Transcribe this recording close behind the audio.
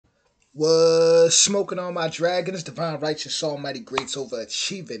Was smoking on my dragons, divine righteous, almighty greats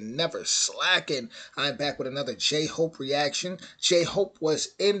overachieving, never slacking. I'm back with another J-Hope reaction. J-Hope was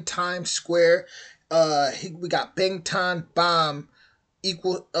in Times Square. We got Bing Tan Bomb,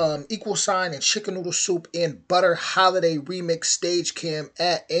 equal sign, and chicken noodle soup in butter holiday remix stage cam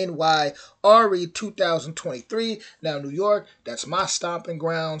at NYRE 2023. Now New York, that's my stomping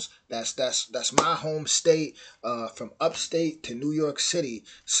grounds. That's my home state. From upstate to New York City.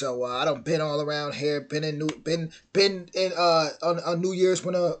 So I done been all around here. Been in on New Year's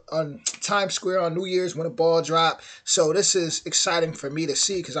when on Times Square on New Year's when a ball drop. So this is exciting for me to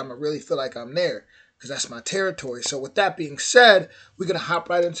see because I'm really feel like I'm there, because that's my territory. So with that being said, we're going to hop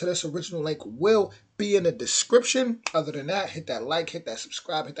right into this. Original link will be in the description. Other than that, hit that like, hit that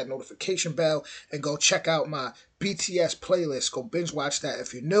subscribe, hit that notification bell, and go check out my BTS playlist. Go binge watch that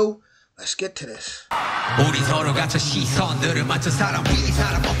if you're new. Let's get to this. 우리 서로 같이 시선들을 맞춰 사람 위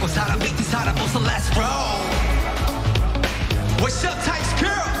사람 먹고 사람 밑에 사람 웃어. Let's roll. What's up, Times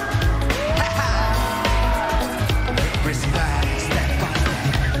girl?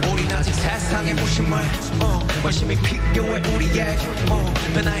 세상의 무심을 관심이 필요해 우리에게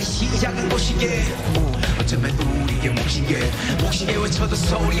변화의 시작은 곳이게 어쩌면 우리의 몫이게 외쳐도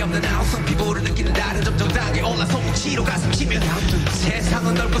소리 없는 아우성 피부를 느끼는 다른 점점 당에 올라서 뭉치로 가슴 치면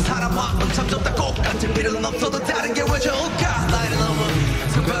세상은 넓고 사람만큼 점점 다 똑같은 필요는 없어도 다른 게 왜 좋을까. 나이를 넘어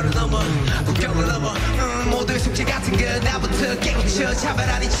성별을 넘어 국경을 넘어 모두의 숙제 같은 거 나부터 깨우쳐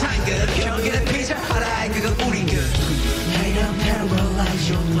차별하니 차인 것 경계는 피자 알아야 그건 우린 것. Hey, don't paralyze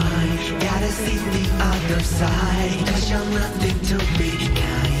your mind. Gotta see the other side. Cause you're nothing to be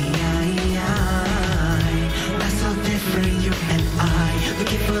kind. That's so different, you and I.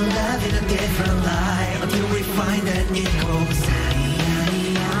 Looking for love in a different light until we find that it goes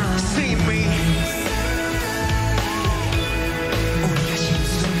high. See me. 우리가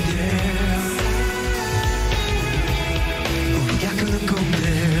신선들 우리가 그런 꿈들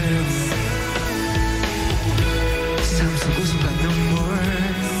삶 속 우순간 눈물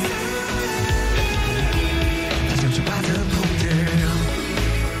다시 좀 받은 품들.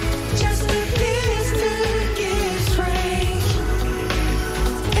 Just a piece to give strength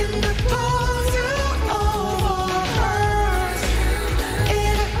in the pause of hers.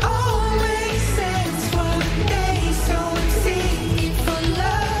 It all makes sense one day, so I'm singing for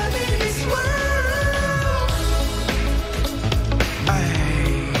love in this world.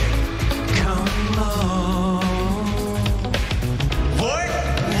 Ay, come on.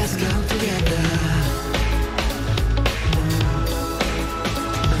 Let's go together.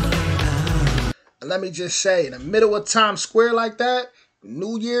 Let me just say, in the middle of Times Square like that,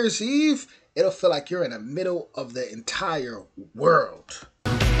 New Year's Eve, it'll feel like you're in the middle of the entire world.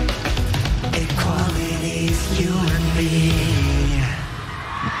 Equality is you and me.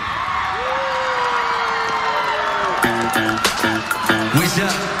 What's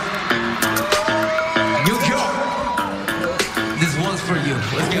up? New York. This one's for you.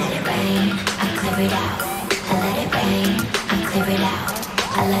 Let's go. I let it rain, I clear it out. I let it rain, I clear it out.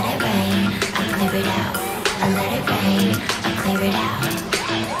 I let it rain, I clear it out. I let it rain, I clear it out.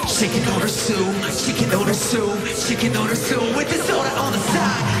 Chicken noodle soup, chicken noodle soup, chicken noodle soup with the soda on the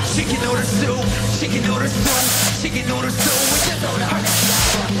side. Chicken noodle soup, chicken noodle soup, chicken noodle soup with the soda on the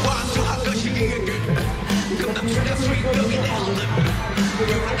side. 왕도 한 것이기에 금남 추려 스윗 여기 내 얼른.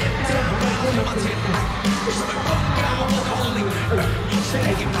 You're an empty mouth, come on, tip. 숨을 뻑가, what a holy.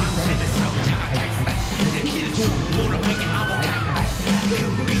 세계 밤새는 성장하게. 내 길을 쭉 몰아보게 아무가. 그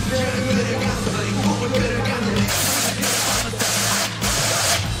빛을 끌어가서 이 꿈을 끌어가는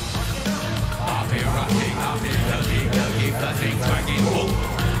I'll be rocking, I'll be lucky, buzzing, twerking, whoop.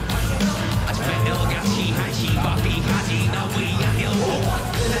 아주 매일같이 한시 바삐하지 나 위한 일호.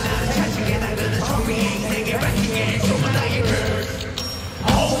 나는 자식의 나그는 준비 내게 밝히게 숨은 나의 글.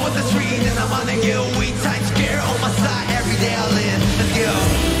 Home with the street and I'm on the hill. We Times Square on my side every day I live. Let's go.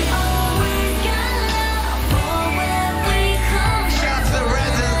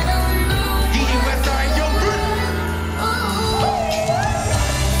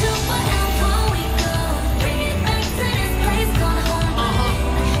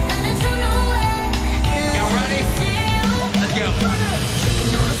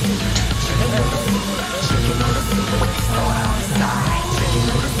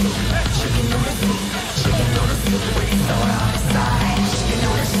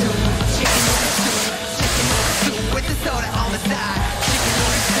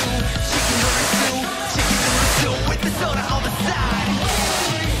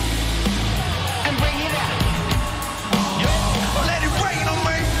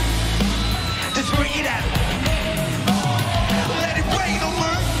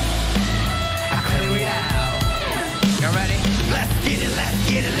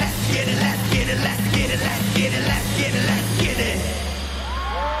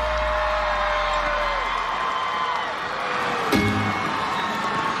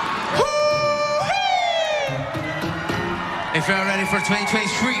 If you're ready for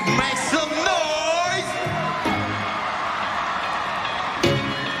 2023, make some noise!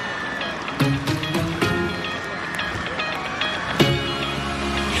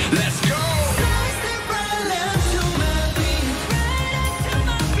 Let's go!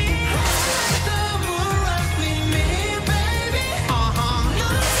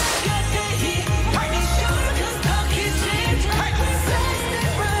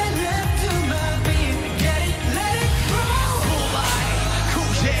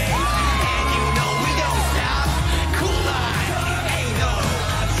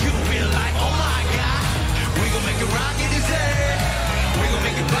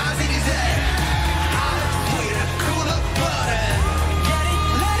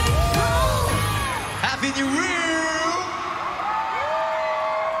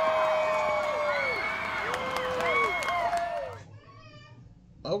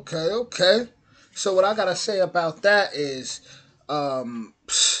 Okay. So what I gotta say about that is, man,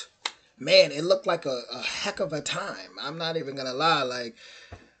 it looked like a heck of a time. I'm not even gonna lie. Like,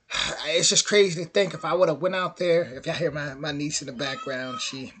 it's just crazy to think if I would have went out there. If y'all hear my niece in the background,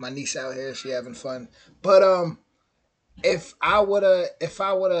 my niece out here, she having fun. But if I would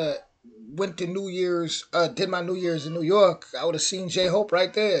have went to New Year's, did my New Year's in New York, I would have seen JHOPE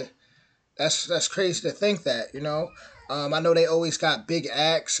right there. That's crazy to think that, you know. I know they always got big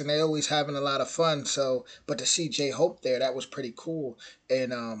acts and they always having a lot of fun. So, but to see JHOPE there, that was pretty cool.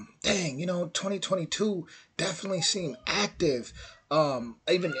 And dang, 2022 definitely seemed active.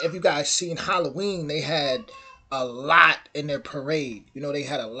 Even if you guys seen Halloween, they had a lot in their parade. They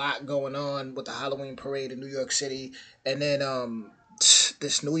had a lot going on with the Halloween parade in New York City, and then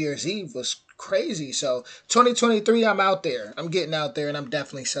this New Year's Eve was crazy. So 2023, I'm out there. I'm getting out there, and I'm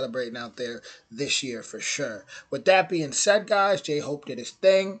definitely celebrating out there this year for sure. With that being said, guys, J-Hope did his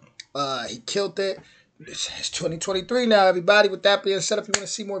thing. He killed it. It's 2023 now, everybody. With that being said, if you want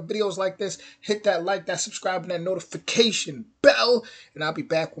to see more videos like this, hit that like, that subscribe, and that notification bell. And I'll be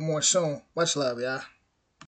back with more soon. Much love, y'all.